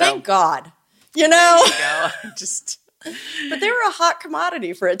boobs. So. Thank God. You know, but they were a hot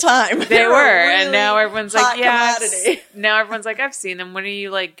commodity for a time. They were, really, and now everyone's like, yes. Now everyone's like, I've seen them. When are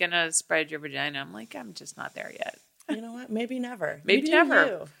you like gonna spread your vagina? I'm like, I'm just not there yet. You know what? Maybe never. Maybe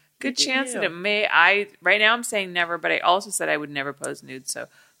never. Good chance that it may. Right now I'm saying never, but I also said I would never pose nude. So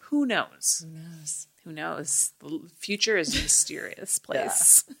who knows? Who knows? Who knows? The future is a mysterious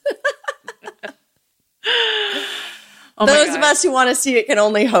place. Oh those of us who want to see it can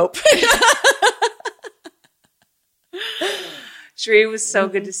only hope. Sheree, it was so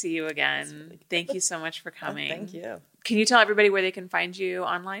good to see you again. Really thank you so much for coming. Oh, thank you. Can you tell everybody where they can find you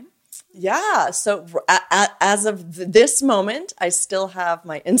online? Yeah. So as of this moment, I still have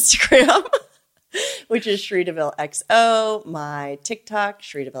my Instagram, which is Sheree DeVille XO, my TikTok,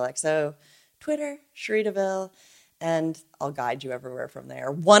 Sheree DeVille XO, Twitter, Sheree DeVille, and I'll guide you everywhere from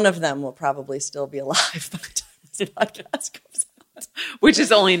there. One of them will probably still be alive by the time this podcast comes out. Which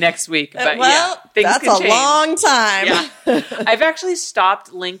is only next week. But that's a long time. Yeah. I've actually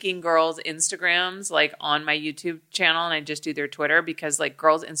stopped linking girls' Instagrams like on my YouTube channel, and I just do their Twitter because like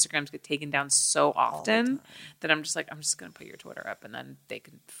girls' Instagrams get taken down so often that I'm just like, I'm just going to put your Twitter up and then they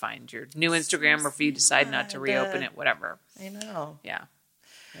can find your new Instagram, or if you decide not to reopen it, whatever. I know. Yeah.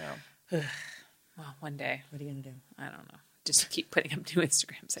 Well, one day. What are you going to do? I don't know. Just keep putting up new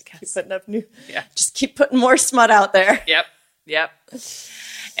Instagrams, I guess. Keep putting up new. Yeah. Just keep putting more smut out there. Yep.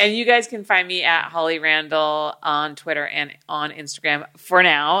 And you guys can find me at Holly Randall on Twitter and on Instagram. For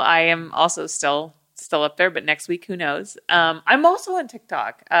now, I am also still up there, but next week, who knows? I'm also on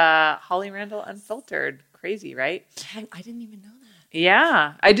TikTok. Holly Randall Unfiltered. Crazy, right? I didn't even know that.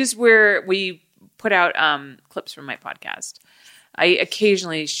 Yeah. We put out clips from my podcast. I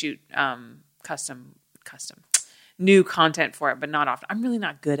occasionally shoot custom new content for it, but not often. I'm really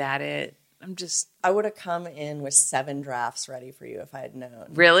not good at it. I would have come in with 7 drafts ready for you if I had known.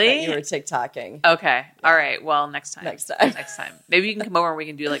 Really? That you were TikToking. Okay. Yeah. All right. Well, next time. Maybe you can come over and we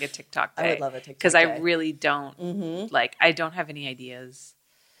can do like a TikTok day. I would love a TikTok day. Because I really don't, I don't have any ideas.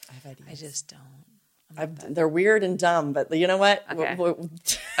 I have ideas. I just don't. They're weird and dumb, but you know what? Okay.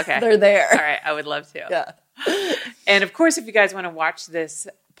 Okay. They're there. All right. I would love to. Yeah. And of course, if you guys want to watch this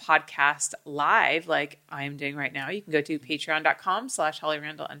podcast live like I am doing right now, you can go to patreon.com/Holly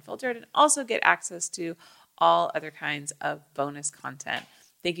Randall Unfiltered and also get access to all other kinds of bonus content.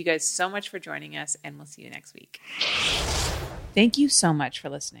 Thank you guys so much for joining us, and we'll see you next week. Thank you so much for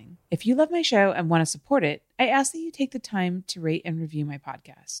listening. If you love my show and want to support it, I ask that you take the time to rate and review my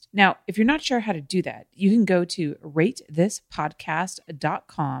podcast. Now, if you're not sure how to do that, you can go to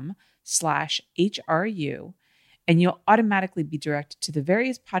ratethispodcast.com/HRU, and you'll automatically be directed to the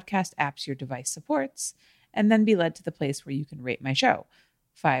various podcast apps your device supports, and then be led to the place where you can rate my show.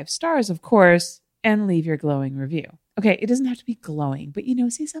 5 stars, of course, and leave your glowing review. Okay, it doesn't have to be glowing, but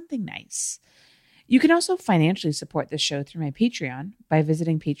say something nice. You can also financially support this show through my Patreon by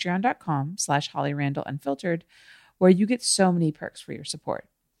visiting patreon.com/Holly Randall Unfiltered, where you get so many perks for your support.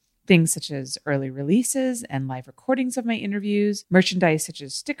 Things such as early releases and live recordings of my interviews, merchandise such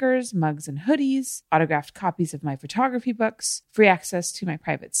as stickers, mugs, and hoodies, autographed copies of my photography books, free access to my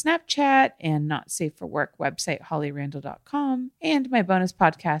private Snapchat and Not Safe for Work website, hollyrandall.com, and my bonus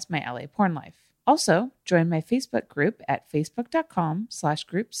podcast, My LA Porn Life. Also, join my Facebook group at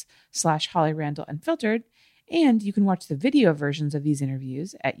facebook.com/groups/Holly Randall Unfiltered And you can watch the video versions of these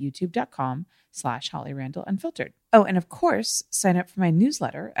interviews at youtube.com/Holly Randall Unfiltered. Oh, and of course, sign up for my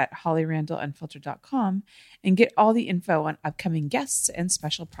newsletter at hollyrandallunfiltered.com and get all the info on upcoming guests and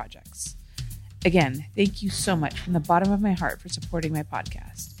special projects. Again, thank you so much from the bottom of my heart for supporting my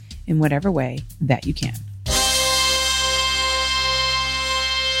podcast in whatever way that you can.